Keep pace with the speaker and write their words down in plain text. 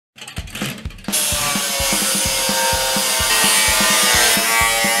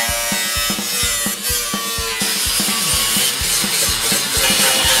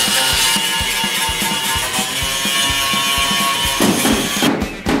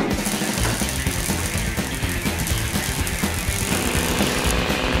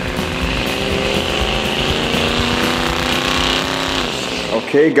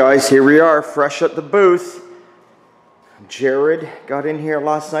Okay guys, here we are, fresh at the booth. Jared got in here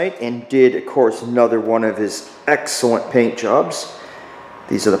last night and did, of course, another one of his excellent paint jobs.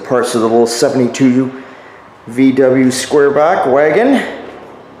 These are the parts of the little 72 VW squareback wagon.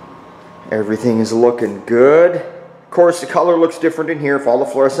 Everything is looking good. Of course, the color looks different in here for all the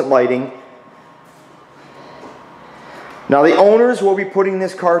fluorescent lighting. Now the owners will be putting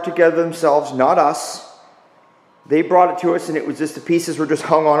this car together themselves, not us. They brought it to us and it was just the pieces were just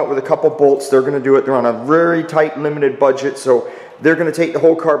hung on it with a couple bolts. They're going to do it. They're on a very tight, limited budget. So they're going to take the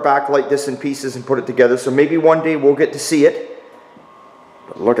whole car back like this in pieces and put it together. So maybe one day we'll get to see it.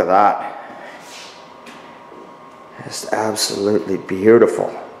 But look at that. It's absolutely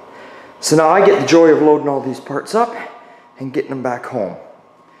beautiful. So now I get the joy of loading all these parts up and getting them back home.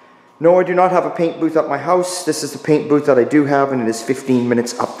 No, I do not have a paint booth at my house. This is the paint booth that I do have, and it is 15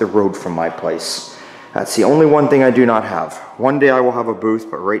 minutes up the road from my place. That's the only one thing I do not have. One day I will have a booth,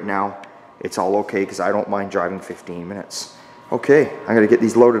 but right now it's all okay because I don't mind driving 15 minutes. Okay, I'm going to get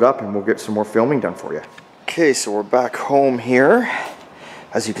these loaded up and we'll get some more filming done for you. Okay, so we're back home here.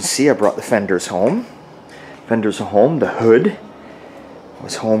 As you can see, I brought the fenders home. Fenders are home. The hood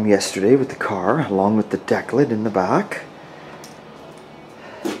was home yesterday with the car, along with the deck lid in the back.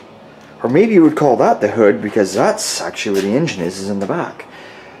 Or maybe you would call that the hood because that's actually where the engine is in the back.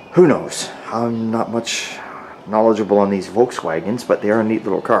 Who knows? I'm not much knowledgeable on these Volkswagens, but they are neat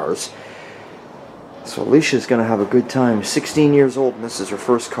little cars. So Alicia's going to have a good time. 16 years old and this is her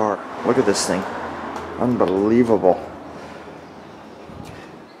first car. Look at this thing. Unbelievable.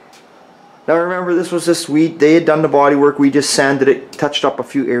 Now remember, this was just they had done the body work. We just sanded it, touched up a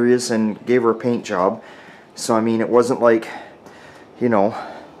few areas and gave her a paint job. So I mean, it wasn't like, you know,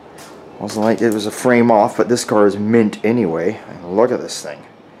 it wasn't like it was a frame off, but this car is mint anyway. And look at this thing.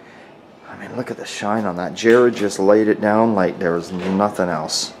 I mean, look at the shine on that. Jared just laid it down like there was nothing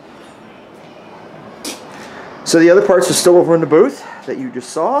else. So the other parts are still over in the booth that you just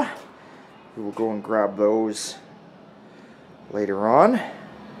saw. We will go and grab those later on.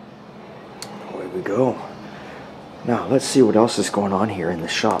 Away we go. Now, let's see what else is going on here in the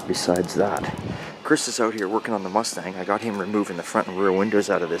shop besides that. Chris is out here working on the Mustang. I got him removing the front and rear windows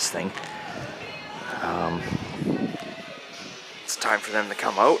out of this thing. It's time for them to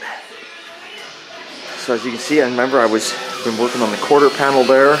come out. So as you can see, I remember I was been working on the quarter panel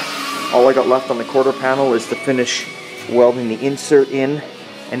there. All I got left on the quarter panel is to finish welding the insert in,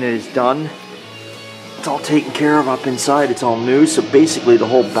 and it is done. It's all taken care of up inside. It's all new. So basically the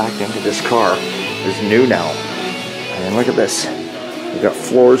whole back end of this car is new now. And look at this. We've got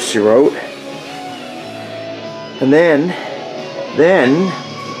floors throughout. And then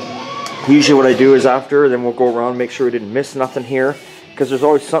usually what I do is after, then we'll go around, make sure we didn't miss nothing here, because there's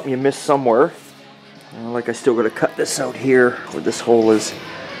always something you miss somewhere. Like I still got to cut this out here where this hole is.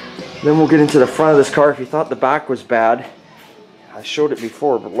 Then we'll get into the front of this car. If you thought the back was bad, I showed it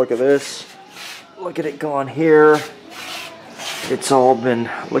before, but look at this. Look at it gone here. It's all been,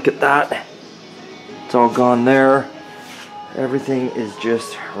 look at that. It's all gone there. Everything is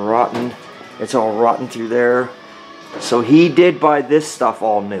just rotten. It's all rotten through there. So he did buy this stuff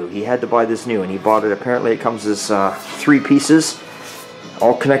all new. He had to buy this new, and he bought it. Apparently it comes as 3 pieces,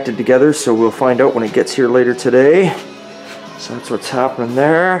 all connected together. So we'll find out when it gets here later today. So that's what's happening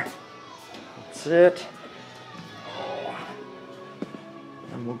there. That's it.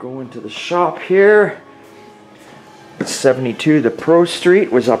 And we'll go into the shop here. 72, the Pro Street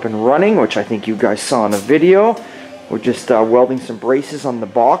was up and running, which I think you guys saw in a video. We're just welding some braces on the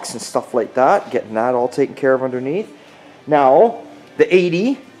box and stuff like that, getting that all taken care of underneath. Now, the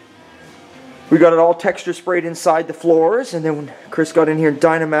 80, we got it all texture sprayed inside the floors, and then when Chris got in here and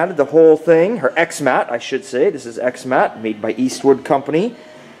dynamatted the whole thing, or X-Mat, I should say. This is X-Mat, made by Eastwood Company.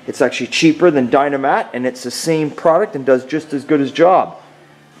 It's actually cheaper than Dynamat, and it's the same product and does just as good a job.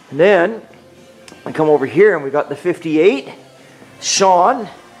 And then, I come over here and we got the 58. Sean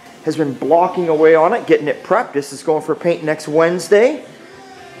has been blocking away on it, getting it prepped. This is going for paint next Wednesday.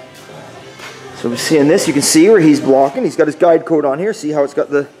 So we're seeing this, you can see where he's blocking. He's got his guide coat on here. See how it's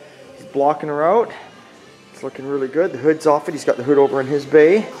got the, he's blocking her out. It's looking really good. The hood's off it. He's got the hood over in his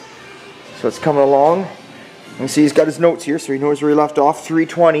bay. So it's coming along. You see he's got his notes here, so he knows where he left off.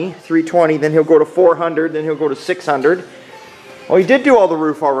 320, 320, then he'll go to 400, then he'll go to 600. Oh, he did do all the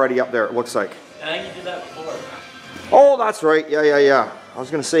roof already up there, it looks like. I think you did that before. Oh, that's right. Yeah. I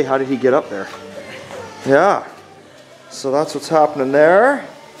was going to say, how did he get up there? Yeah. So that's what's happening there.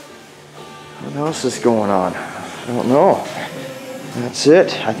 What else is going on? I don't know. That's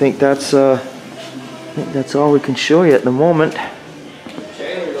it. I think that's all we can show you at the moment.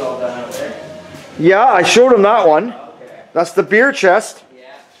 Trailer's all done out there. Yeah, I showed him that one. Okay. That's the beer chest. Yeah.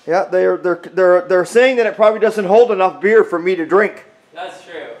 Yeah, they're saying that it probably doesn't hold enough beer for me to drink. That's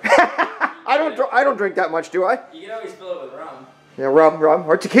true. I don't drink that much, do I? You can always fill it with rum. Yeah, rum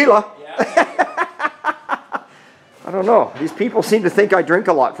or tequila. Yeah. I don't know. These people seem to think I drink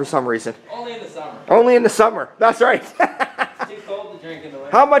a lot for some reason. Only in the summer. Only in the summer. That's right. It's too cold to drink in the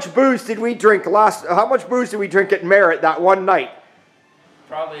winter. How much booze did we drink How much booze did we drink at Merritt that one night?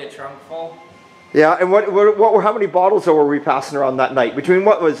 Probably a trunk full. Yeah, and what were how many bottles were we passing around that night? Between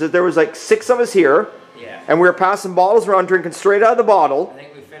what was it? There was like 6 of us here. Yeah. And we were passing bottles around, drinking straight out of the bottle. I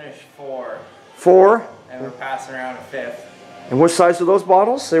think we finished 4. 4. And we're passing around a 5th. And what size were those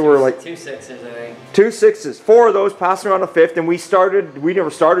bottles? They were like 2 6s, I think. 2 6s. 4 of those passing around a 5th, and we never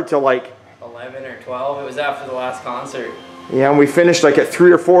started till like 11 or 12. It was after the last concert. Yeah, and we finished like at 3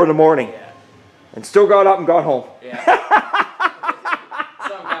 or 4 in the morning. Yeah. And still got up and got home. Yeah.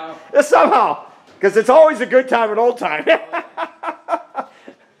 Somehow. Somehow. Because it's always a good time at old time.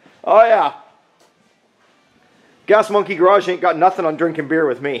 Oh yeah. Gas Monkey Garage ain't got nothing on drinking beer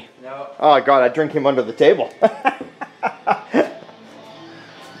with me. No. Oh God, I'd drink him under the table.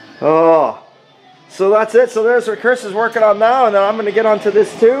 Oh. So that's it. So there's what Chris is working on now, and then I'm going to get onto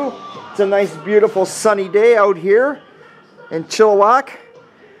this too. It's a nice, beautiful, sunny day out here in Chilliwack.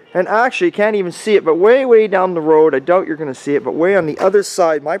 And actually, you can't even see it, but way, way down the road, I doubt you're going to see it, but way on the other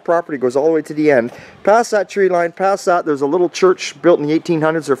side, my property goes all the way to the end. Past that tree line, past that, there's a little church built in the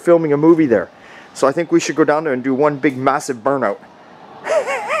 1800s. They're filming a movie there. So I think we should go down there and do one big, massive burnout.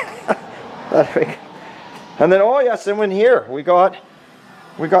 And then, oh yes, and in here, we got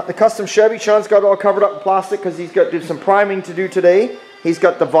the custom Chevy. Sean's got it all covered up in plastic because he's got to do some priming to do today. He's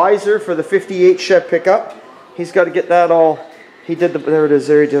got the visor for the 58 Chev pickup. He's got to get that all... He did there it is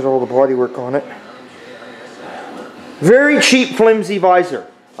there, he did all the body work on it. Very cheap, flimsy visor.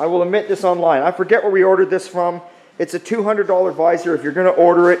 I will admit this online. I forget where we ordered this from. It's a $200 visor. If you're going to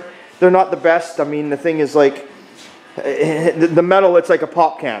order it, they're not the best. I mean, the thing is like, the metal, it's like a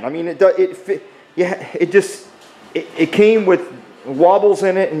pop can. I mean, it came with wobbles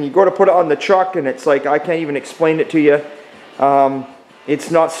in it, and you go to put it on the truck, and it's like, I can't even explain it to you.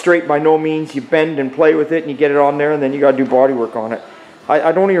 It's not straight by no means. You bend and play with it and you get it on there, and then you got to do body work on it.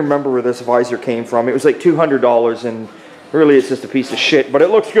 I don't even remember where this visor came from. It was like $200, and really it's just a piece of shit, but it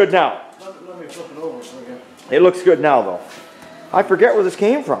looks good now. Let me flip it over for you. It looks good now though. I forget where this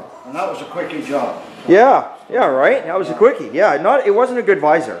came from. And that was a quickie job. Yeah, right? That was a quickie. Yeah, it wasn't a good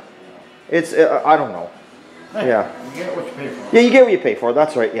visor. It's, I don't know. Hey, Yeah. You get what you pay for. Yeah, you get what you pay for.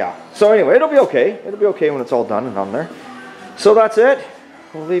 That's right, yeah. So anyway, it'll be okay. It'll be okay when it's all done and on there. So that's it.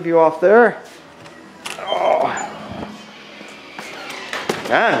 We'll leave you off there. Oh.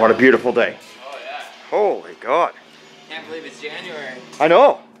 Man, what a beautiful day. Oh, yeah. Holy God. Can't believe it's January. I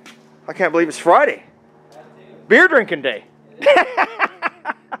know. I can't believe it's Friday. Beer drinking day.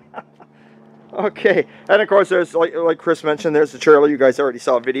 Okay. And of course, there's, like Chris mentioned, there's the trailer. You guys already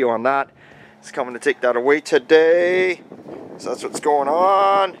saw a video on that. It's coming to take that away today. So that's what's going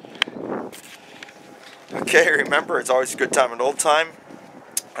on. Okay, remember, it's always a good time and old time.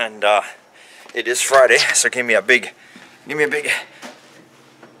 And it is Friday, so give me a big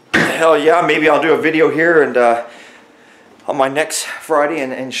hell yeah. Maybe I'll do a video here and on my next Friday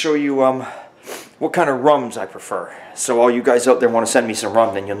and show you what kind of rums I prefer. So all you guys out there want to send me some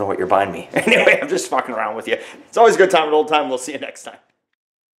rum, then you'll know what you're buying me. Anyway, I'm just fucking around with you. It's always a good time and old time. We'll see you next time.